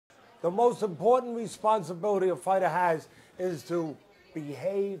the most important responsibility a fighter has is to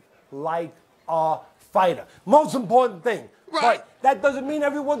behave like a fighter. Most important thing. Right. But that doesn't mean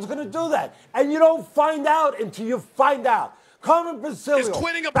everyone's going to do that. And you don't find out until you find out. Carmen Basilio, is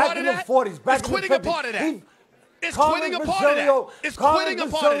quitting a back part in of the that? 40s, back Is in the 50s. quitting a part of that? Is quitting a Carmen part of that? Is quitting a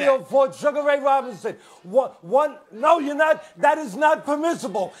part of that? fought Sugar Ray Robinson. No, you're not. That is not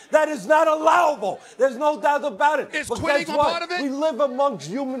permissible. That is not allowable. There's no doubt about it. Is but quitting guess a what? part of it? We live amongst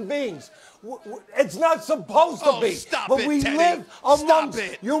human beings. It's not supposed to be. Stop but it, we Teddy. live amongst Stop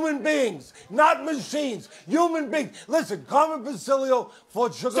it. human beings, not machines. Human beings. Listen, Carmen Basilio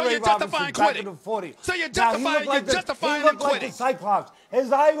fought Sugar Ray Robinson back in the 40s. So you're Now, justifying he him looked like quitting. the Cyclops.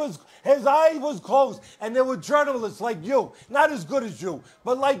 His eye was closed, and there were journalists like you, not as good as you,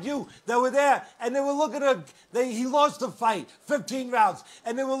 but like you, that were there, and they were looking at. He lost the fight, 15 rounds,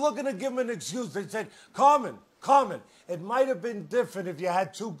 and they were looking to give him an excuse. They said, Carmen, it might have been different if you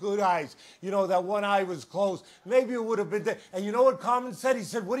had two good eyes. You know, that one eye was closed. Maybe it would have been different. And you know what Carmen said? He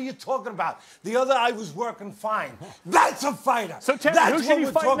said, what are you talking about? The other eye was working fine. That's a fighter. So, Teddy, that's who should he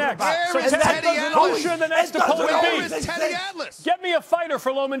fight next? Where is Teddy Who should the next opponent be? Where is Teddy Atlas? Get me a fighter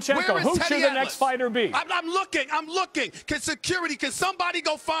for Lomachenko. Who should the next fighter be? I'm looking. Can somebody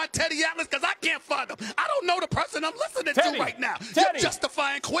go find Teddy Atlas? Because I can't find him. I don't know the person I'm listening to right now. You're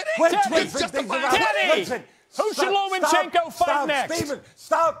justifying quitting? Quit You're twisting things justifying around. quitting? Listen, Who should Lomachenko fight next?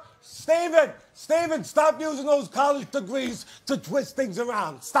 Steven, stop using those college degrees to twist things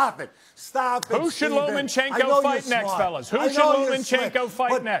around. Stop it. Stop it. Who should Steven. Lomachenko fight next, fellas? Who should Lomachenko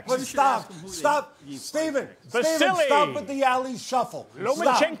fight next? But stop. Steven, Vasily. stop with the alley shuffle.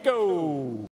 Lomachenko.